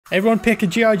Everyone pick a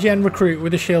GIGN recruit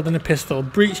with a shield and a pistol,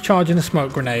 breach charge and a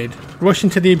smoke grenade. Rush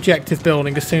into the objective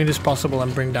building as soon as possible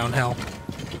and bring down hell.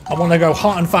 I want to go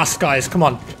hot and fast, guys. Come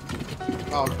on.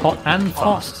 Hot and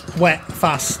fast. Hot, wet,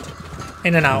 fast.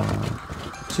 In and out.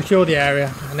 Secure the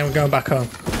area, and then we're going back home.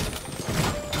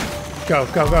 Go,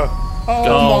 go, go.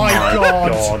 Oh my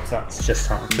god. That's just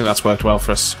happened. I think that's worked well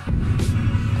for us.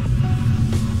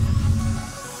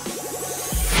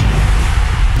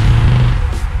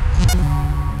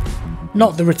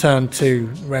 Not the return to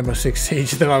Rainbow Six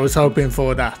Siege that I was hoping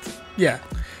for that. Yeah.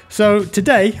 So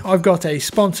today I've got a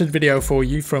sponsored video for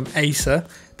you from Acer.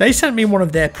 They sent me one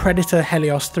of their Predator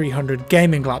Helios 300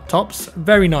 gaming laptops.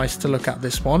 Very nice to look at,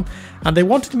 this one. And they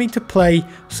wanted me to play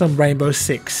some Rainbow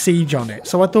Six Siege on it.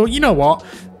 So I thought, you know what?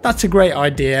 That's a great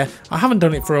idea. I haven't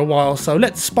done it for a while, so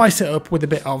let's spice it up with a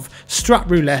bit of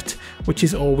STRAT roulette, which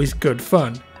is always good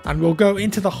fun. And we'll go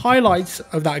into the highlights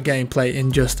of that gameplay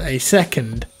in just a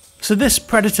second. So this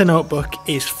Predator notebook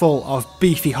is full of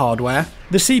beefy hardware.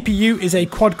 The CPU is a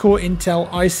quad-core Intel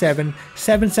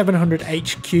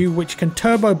i7-7700HQ, which can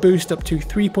turbo boost up to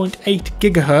 3.8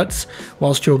 GHz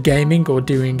whilst you're gaming or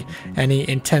doing any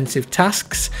intensive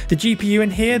tasks. The GPU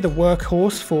in here, the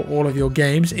workhorse for all of your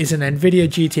games, is an NVIDIA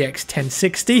GTX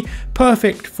 1060,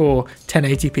 perfect for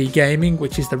 1080p gaming,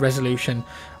 which is the resolution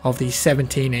of the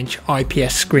 17-inch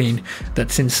IPS screen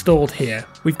that's installed here.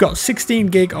 We've got 16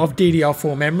 gig of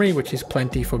DDR4 memory, which is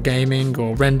plenty for gaming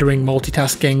or rendering,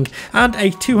 multitasking, and a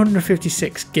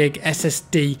 256 gig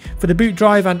SSD for the boot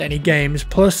drive and any games,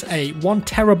 plus a 1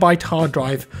 terabyte hard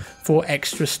drive for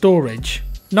extra storage.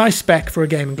 Nice spec for a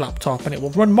gaming laptop, and it will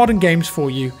run modern games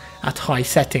for you at high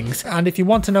settings. And if you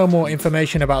want to know more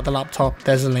information about the laptop,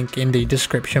 there's a link in the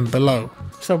description below.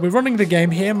 So we're running the game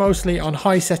here mostly on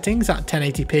high settings at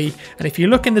 1080p, and if you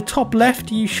look in the top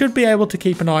left, you should be able to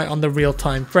keep an eye on the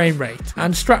real-time frame rate.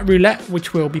 And STRAT Roulette,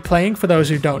 which we'll be playing for those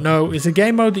who don't know, is a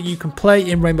game mode that you can play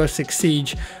in Rainbow Six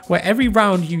Siege, where every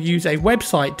round you use a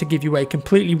website to give you a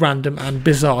completely random and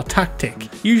bizarre tactic.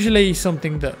 Usually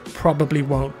something that probably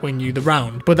won't win you the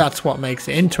round, but that's what makes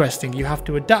it interesting. You have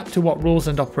to adapt to what rules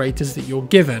and operators that you're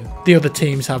given. The other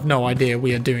teams have no idea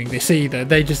we are doing this either,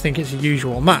 they just think it's a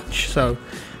usual match, so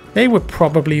they were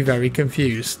probably very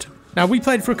confused. Now we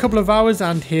played for a couple of hours,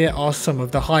 and here are some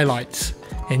of the highlights.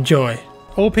 Enjoy.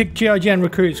 All pick GIGN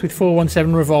recruits with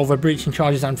 417 revolver, breaching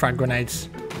charges and frag grenades.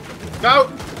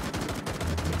 Go!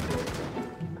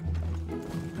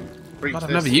 God, I've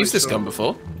never used this gun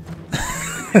before.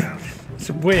 It's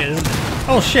weird, isn't it?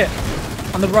 Oh shit!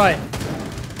 On the right.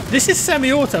 This is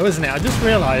semi-auto, isn't it? I just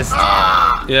realised.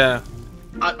 Ah! Yeah.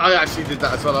 I actually did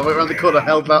that as well. I went around the corner,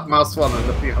 held that mouse one, and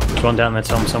nothing happened. There's one down there,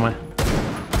 Tom, somewhere.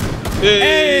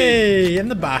 Hey! In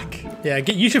the back. Yeah,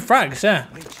 use your frags, yeah.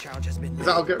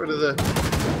 That'll get rid of the...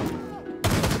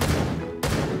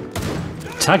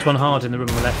 Tagged one hard in the room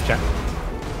on the left, Jack.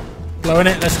 Blowing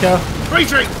it, let's go.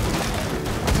 Retreat!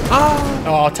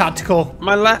 Oh, tactical.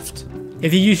 My left.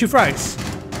 If you use your frags.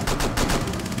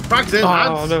 Frags in, Oh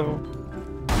lads. no.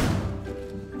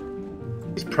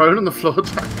 He's prone on the floor,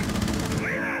 Jack.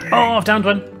 Oh, I've downed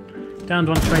one. Downed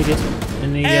one, traded.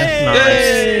 In the,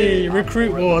 Hey!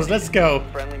 Recruit wars, let's go.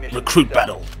 Recruit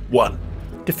battle 1.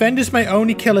 Defenders may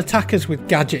only kill attackers with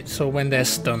gadgets or when they're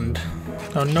stunned.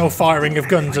 So no firing of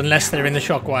guns unless they're in the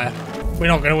shock wire. We're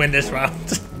not going to win this round.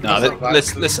 No,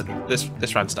 listen.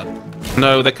 This round's done.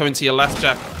 No, they're coming to your left,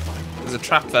 Jack. There's a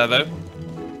trap there, though.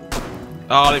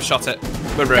 Oh, they've shot it.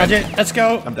 We're ruined. Gadget, let's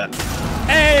go. I'm dead.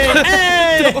 Hey!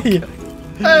 Hey!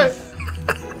 Hey!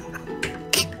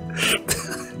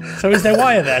 So is there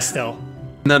wire there still?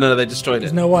 No, they destroyed it.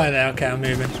 There's no wire there. Okay, I'm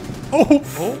moving. Oh!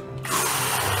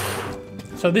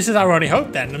 So this is our only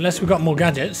hope then, unless we've got more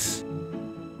gadgets.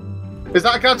 Is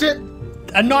that a gadget?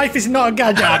 A knife is not a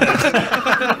gadget.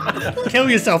 Kill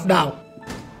yourself now.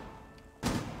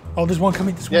 Oh, there's one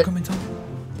coming. There's one coming, Tom.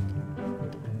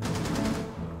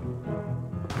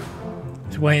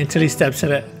 Just wait until he steps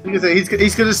at it.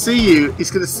 He's gonna see you.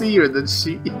 He's gonna see you and then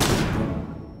shoot you.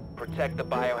 Protect the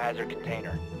biohazard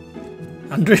container.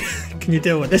 Andrew, can you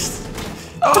deal with this?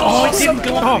 Oh, it didn't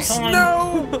go off.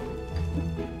 No!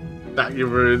 That you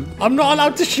ruined. I'm not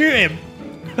allowed to shoot him.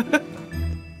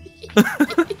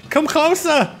 Come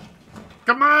closer.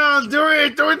 Come on, do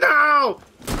it now.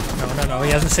 No,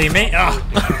 he hasn't seen me. Ah.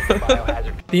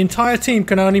 The entire team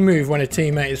can only move when a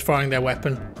teammate is firing their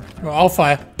weapon. Right, I'll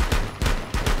fire.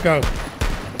 Go.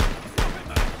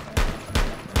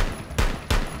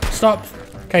 Stop.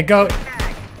 Okay, go.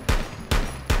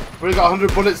 We've only got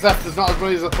 100 bullets left. There's not as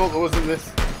many as I thought there was in this.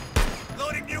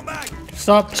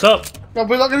 Stop. Stop. No,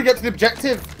 we're not going to get to the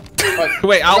objective. Right.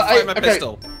 Wait, I'll fire my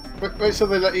pistol. Wait till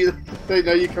they let you. They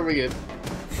know you're coming in.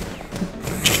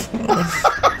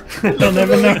 They'll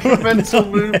never know. Mental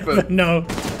movement. No.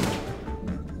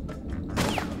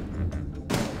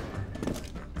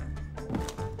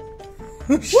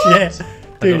 Shit.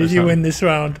 Dude, did you win this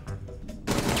round?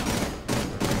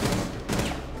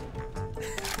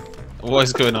 What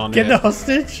is going on Get here? the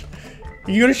hostage?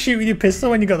 You gotta shoot with your pistol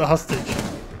when you got the hostage.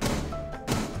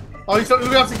 Oh, he's not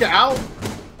going to have to get out?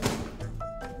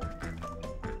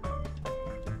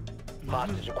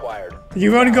 Hostage acquired.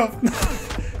 You've only got...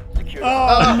 Secure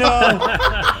Oh no!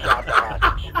 Stop the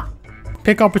hostage.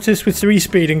 Pick operatives with 3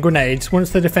 speed and grenades.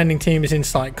 Once the defending team is in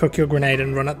sight, cook your grenade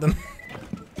and run at them.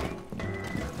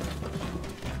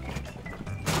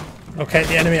 Okay,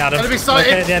 the enemy, Adam. Enemy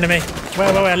sighted. Okay, the enemy.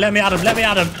 Wait, let me at him, let me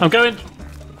at him. I'm going.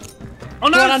 Oh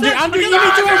no! Go on, Andrew, Andrew, you need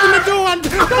to open the door,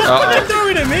 Andrew. Don't throw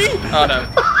it at me. Oh no.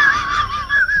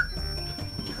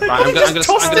 Right, I'm gonna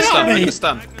tossed stand. it at I'm me. gonna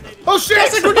stand. Oh shit!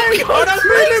 That's a grenade. Oh,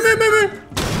 no,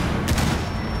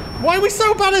 move. Why are we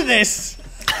so bad at this?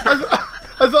 I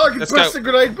thought I could Let's press go. the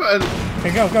grenade button.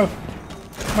 Okay, go.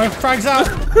 My frag's out.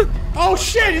 Oh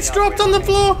shit, it's dropped on the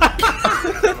floor.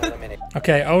 Eliminate.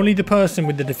 Okay, only the person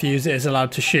with the diffuser is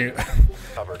allowed to shoot.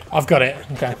 I've got it.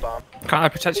 Okay. Can't I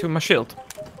protect you with my shield?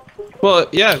 Well,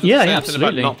 yeah. Yeah, say yeah, anything about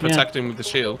absolutely, not yeah. protecting with the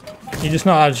shield. You're just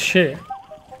not allowed to shoot.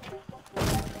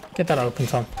 Get that open,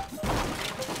 Tom.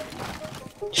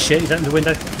 Shit, he's opened the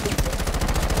window.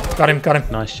 Got him.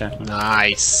 Nice, Jack.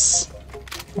 Nice.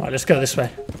 Alright, let's go this way.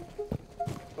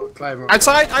 Oh, Claymore.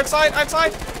 Outside.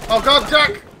 Oh god,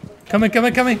 Jack! Coming.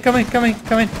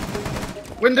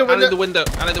 Window. And in the window.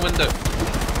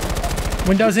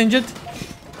 Window's injured.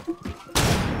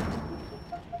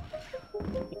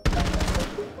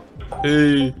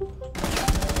 Hey.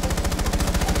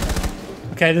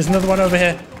 Okay, there's another one over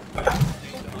here.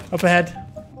 Up ahead.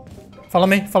 Follow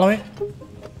me.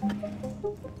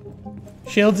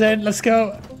 Shields in, let's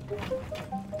go.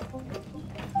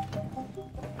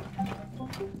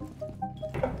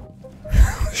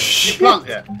 Plant,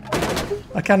 yeah.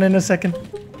 I can in a second.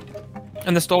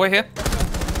 In this doorway here?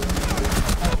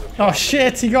 Oh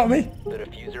shit, he got me. The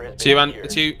diffuser has It's you, been man.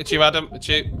 secured. It's you, Adam. It's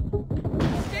you.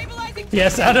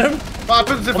 Yes, Adam. What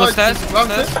happens if On the I stairs?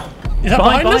 plant it? Is that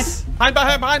Behind, behind us?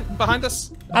 Behind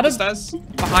us. Adam. Stairs.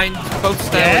 Behind both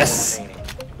stairways. Yes.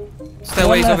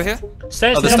 Stairways One over left. here.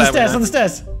 Stairs, Oh, the He's on the stairway stairs, there. on the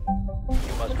stairs.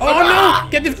 You must Oh no!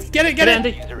 Get it, Get it,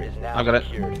 Andy. diffuser is now I've got it.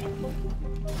 secured.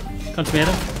 Come to me,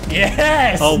 Adam.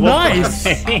 Yes! Oh, nice!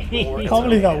 nice. Can't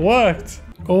believe that worked.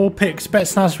 All pick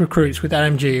Spetsnaz recruits with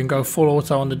LMG and go full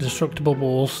auto on the destructible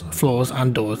walls, floors,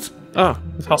 and doors. Oh,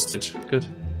 it's hostage. Good.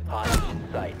 Hostage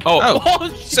in sight.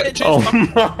 Oh shit. Oh my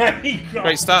god.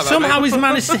 Great start. That, Somehow mate. he's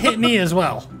managed to hit me as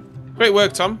well. Great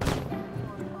work, Tom.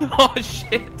 Oh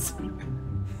shit.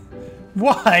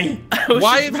 Why?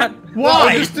 Why?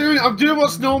 Why? I'm doing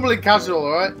what's normally casual,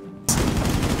 alright?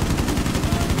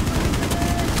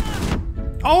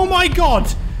 Oh my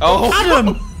god! Oh.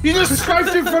 Adam! You just scraped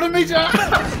in front of me, Jack!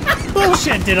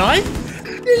 Bullshit, did I?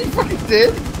 Yeah, you fucking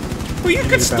did! Well, you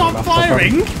could stop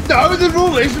firing, No, the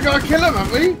rule is we gotta kill him,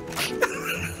 haven't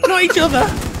we? not each other.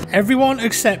 Everyone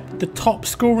except the top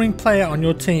scoring player on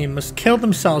your team must kill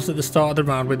themselves at the start of the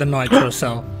round with a nitro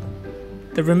cell.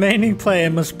 The remaining player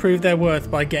must prove their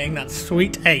worth by getting that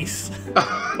sweet ace.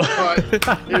 Alright,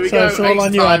 here we So go. it's all ace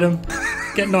on you, time. Adam.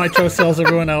 Get nitro cells,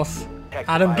 everyone else.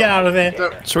 Adam, get out of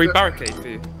here. Shall we barricade for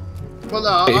you? Well,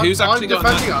 no, Wait, I'm, who's actually got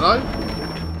defending, aren't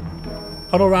I?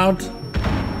 Huddle round.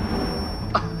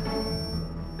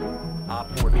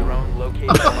 Op 4 drone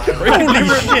located. Holy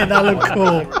shit, that looked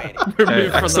cool. Removed from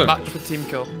the excellent. match for team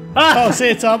kill. Oh, see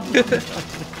you, Tom.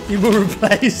 You were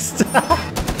replaced.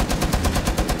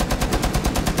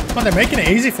 Well, they're making it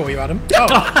easy for you, Adam. Oh,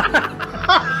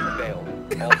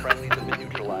 Failed. All friendlies have been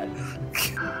neutralized.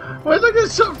 Why did I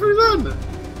get shot through then?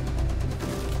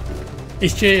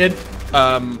 he's cheated.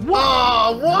 Oh,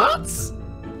 what?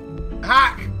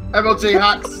 Hack! MLG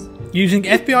hacks. Using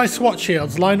FBI SWAT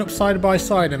shields, line up side by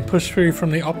side and push through from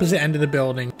the opposite end of the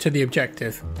building to the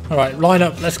objective. Alright, line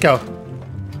up, let's go.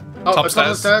 Oh, Top it's on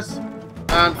the stairs. stairs.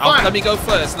 And fire! Let me go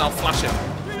first, and I'll flash him.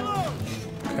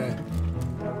 Okay.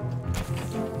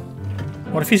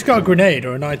 What if he's got a grenade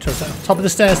or a nitro? Top of the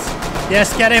stairs.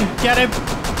 Yes, get him, get him.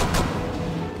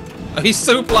 Oh, he's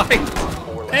so blind.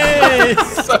 Hey!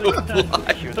 So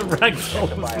blind. The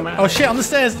ragdoll was mad. Oh shit, on the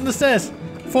stairs, on the stairs.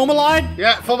 Form a line.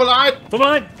 Yeah, forward line. Come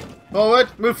on. Forward,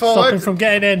 move Stop forward. him from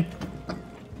getting in.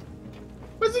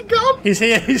 Where's he gone? He's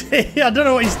here, he's here. I don't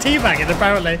know what he's teabagging,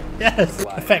 apparently. Yes.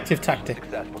 Effective tactic.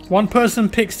 One person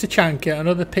picks Tachanka,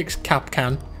 another picks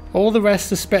Kapkan. All the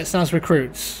rest are Spetsnaz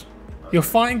recruits. You're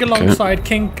fighting alongside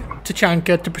King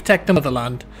Tachanka to protect the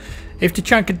motherland. If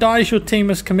Tachanka dies, your team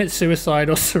must commit suicide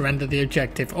or surrender the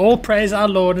objective. All praise our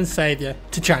Lord and Saviour,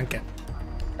 Tachanka.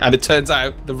 And it turns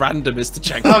out the random is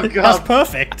Tachanka. Oh That's god.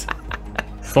 perfect.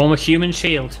 Form a human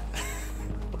shield.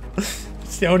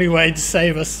 It's the only way to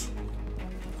save us.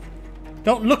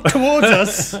 Don't look towards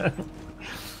us.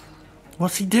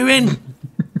 What's he doing?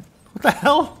 What the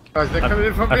hell? Guys, they're coming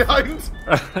in from behind.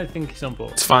 I think he's on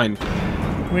board. It's fine.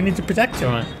 We need to protect him.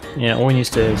 Alright. Yeah, all we need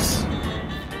to do is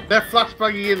They're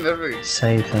flashbanging in and everything.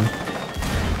 save him.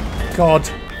 God.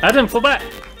 Adam, fall back!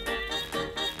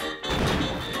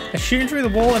 They're shooting through the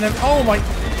wall and everything. Oh my.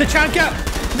 Tachanka!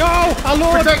 No! Our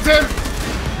Lord! Protect him!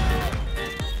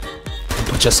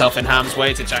 Put yourself in harm's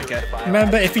way, Tachanka.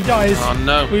 Remember, if he dies, Oh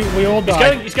no. we all He's die.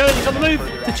 going, he's going, he's on the move!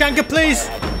 Tachanka, please!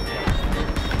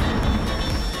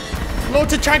 Lord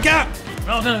Tachanka!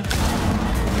 Oh no!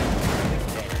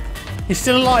 He's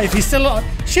still alive. He's still alive.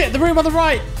 Shit, the room on the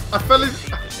right. I fell in.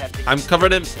 I'm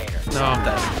covering him. No, I'm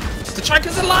dead.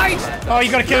 Tachanka's alive! Oh,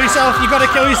 you gotta kill yourself. You gotta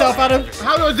kill yourself, Adam.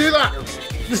 How do I do that?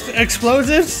 Just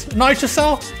explosives,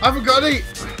 nitrocell. I haven't got any.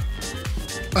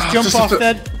 Jump just off have to-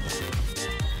 then.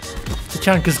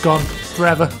 Tachanka's gone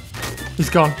forever. He's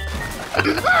gone.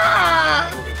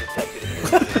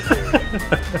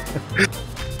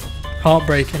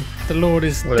 Heartbreaking. The Lord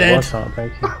is Well, it dead. was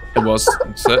heartbreaking. It was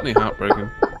certainly heartbreaking.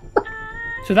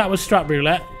 So that was Strat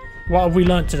Roulette. What have we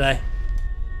learnt today?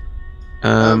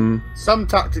 Some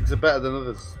tactics are better than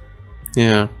others.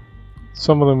 Yeah.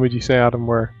 Some of them, would you say, Adam,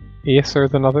 were acer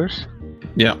than others?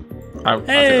 Yeah. I think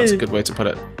that's a good way to put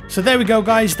it. So there we go,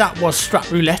 guys. That was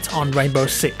Strat Roulette on Rainbow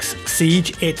Six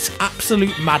Siege. It's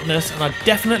absolute madness, and I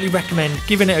definitely recommend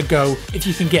giving it a go if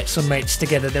you can get some mates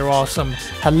together. There are some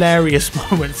hilarious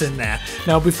moments in there.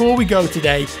 Now, before we go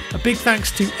today, a big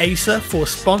thanks to Acer for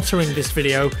sponsoring this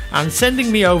video and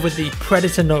sending me over the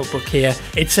Predator notebook here.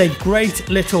 It's a great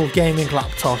little gaming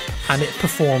laptop, and it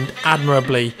performed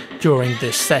admirably during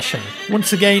this session.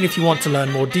 Once again, if you want to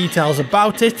learn more details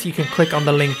about it, you can click on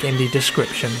the link in the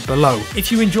description below.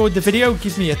 If you enjoyed the video,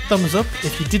 give me a thumbs up.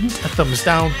 If you didn't, a thumbs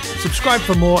down. Subscribe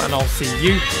for more, and I'll see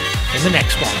you in the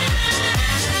next one.